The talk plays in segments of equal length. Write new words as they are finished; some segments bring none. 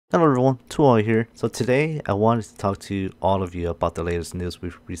Hello everyone, Touhoua here. So today I wanted to talk to all of you about the latest news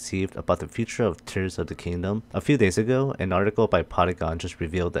we've received about the future of Tears of the Kingdom. A few days ago, an article by Polygon just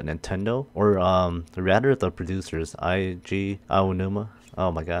revealed that Nintendo, or rather the producers, IG Aonuma, oh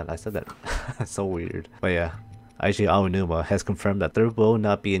my god, I said that, so weird. But yeah, IG Aonuma has confirmed that there will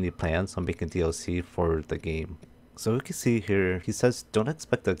not be any plans on making DLC for the game. So we can see here, he says, don't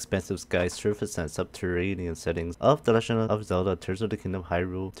expect the expansive sky surface and subterranean settings of The Legend of Zelda Tears of the Kingdom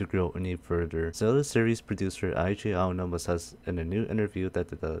Hyrule to grow any further. Zelda series producer Eiji Aonuma says in a new interview that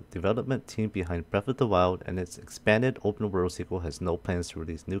the development team behind Breath of the Wild and its expanded open world sequel has no plans to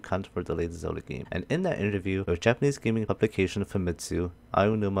release new content for the latest Zelda game. And in that interview with Japanese gaming publication Famitsu,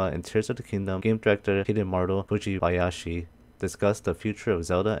 Aonuma and Tears of the Kingdom game director Hidemaru Fujibayashi discussed the future of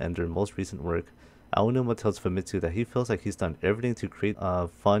Zelda and their most recent work. Aonuma tells Famitsu that he feels like he's done everything to create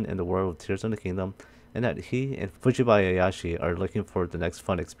fun in the world of Tears of the Kingdom, and that he and Fujibayashi are looking for the next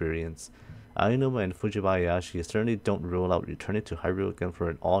fun experience. Aonuma and Fujibayashi certainly don't rule out returning to Hyrule again for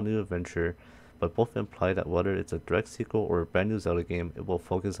an all-new adventure, but both imply that whether it's a direct sequel or a brand new Zelda game, it will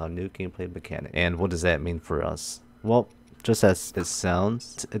focus on new gameplay mechanics. And what does that mean for us? Well, just as it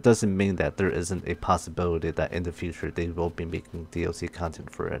sounds, it doesn't mean that there isn't a possibility that in the future they will be making DLC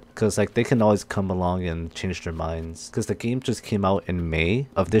content for it. Because like they can always come along and change their minds. Because the game just came out in May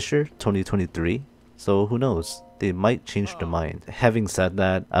of this year, 2023. So who knows? They might change their mind. Having said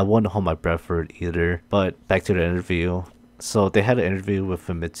that, I wouldn't hold my breath for it either. But back to the interview. So they had an interview with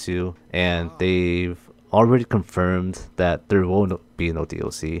Famitsu and they've already confirmed that there will be no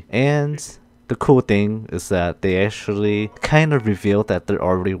DLC. And the cool thing is that they actually kind of revealed that they're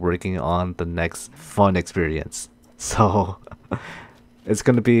already working on the next fun experience. So it's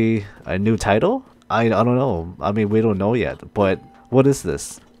gonna be a new title? I don't know. I mean, we don't know yet, but what is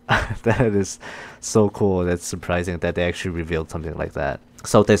this? That is so cool. That's surprising that they actually revealed something like that.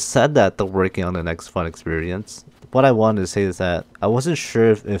 So they said that they're working on the next fun experience. What I wanted to say is that I wasn't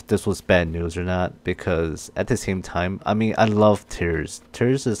sure if this was bad news or not, because at the same time, I mean, I love Tears.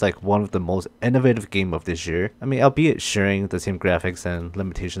 Tears is like one of the most innovative game of this year. I mean, albeit sharing the same graphics and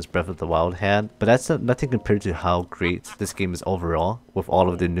limitations Breath of the Wild had, but that's nothing compared to how great this game is overall, with all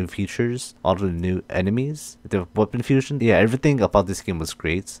of the new features, all of the new enemies, the weapon fusion. Yeah, everything about this game was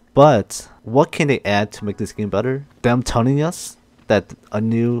great. But what can they add to make this game better? Them telling us that a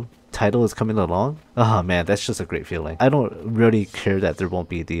new title is coming along? Oh man, that's just a great feeling. I don't really care that there won't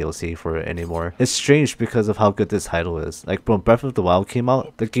be DLC for it anymore. It's strange because of how good this title is. Like when Breath of the Wild came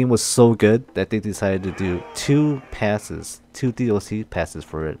out, the game was so good that they decided to do two DLC passes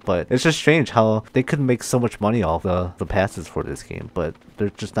for it. But it's just strange how they could make so much money off the passes for this game, but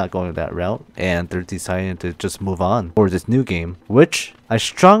they're just not going that route, and they're deciding to just move on for this new game, which I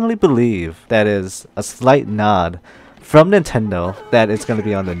strongly believe that is a slight nod from Nintendo that it's going to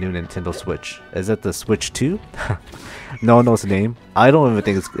be on the new Nintendo Switch. Is it the Switch 2? No one knows the name. I don't even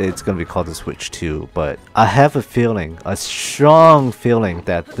think it's going to be called the Switch 2, but I have a feeling, a strong feeling,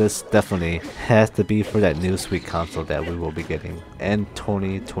 that this definitely has to be for that new sweet console that we will be getting in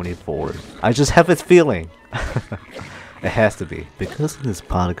 2024. I just have a feeling. It has to be. Because of this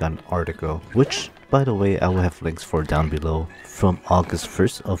Polygon article, which by the way I will have links for down below, from August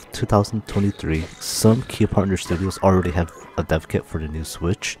 1st of 2023, some key partner studios already have a dev kit for the new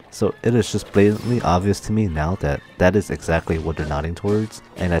Switch, so it is just blatantly obvious to me now that that is exactly what they're nodding towards,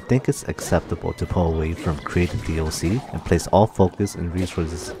 and I think it's acceptable to pull away from creating DLC and place all focus and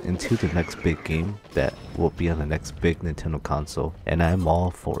resources into the next big game that will be on the next big Nintendo console, and I'm all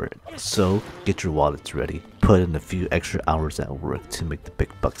for it. So get your wallets ready, put in a few extra hours at work to make the big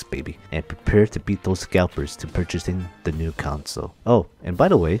bucks, baby, and prepare to beat those scalpers to purchasing the new console. Oh, and by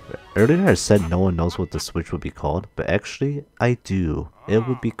the way, earlier I said no one knows what the Switch would be called, but actually I do. It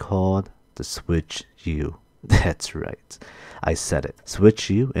would be called the Switch U. That's right, I said it. Switch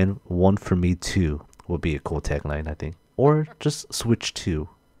U and one for me too would be a cool tagline, I think. Or just Switch 2,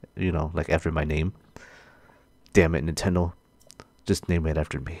 you know, like after my name. Damn it, Nintendo, just name it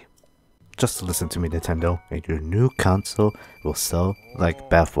after me. Just listen to me, Nintendo, and your new console will sell like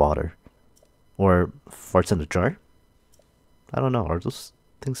bathwater. Or farts in a jar? I don't know, are those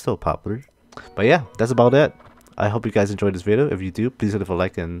things still popular? But yeah, that's about it. I hope you guys enjoyed this video. If you do, please leave a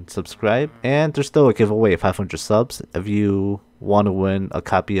like and subscribe. And there's still a giveaway of 500 subs if you want to win a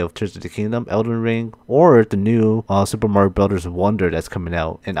copy of Tears of the Kingdom, Elden Ring, or the new Super Mario Bros. Wonder that's coming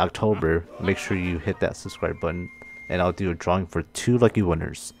out in October. Make sure you hit that subscribe button, and I'll do a drawing for 2 lucky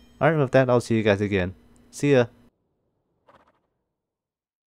winners. Alright, with that, I'll see you guys again. See ya!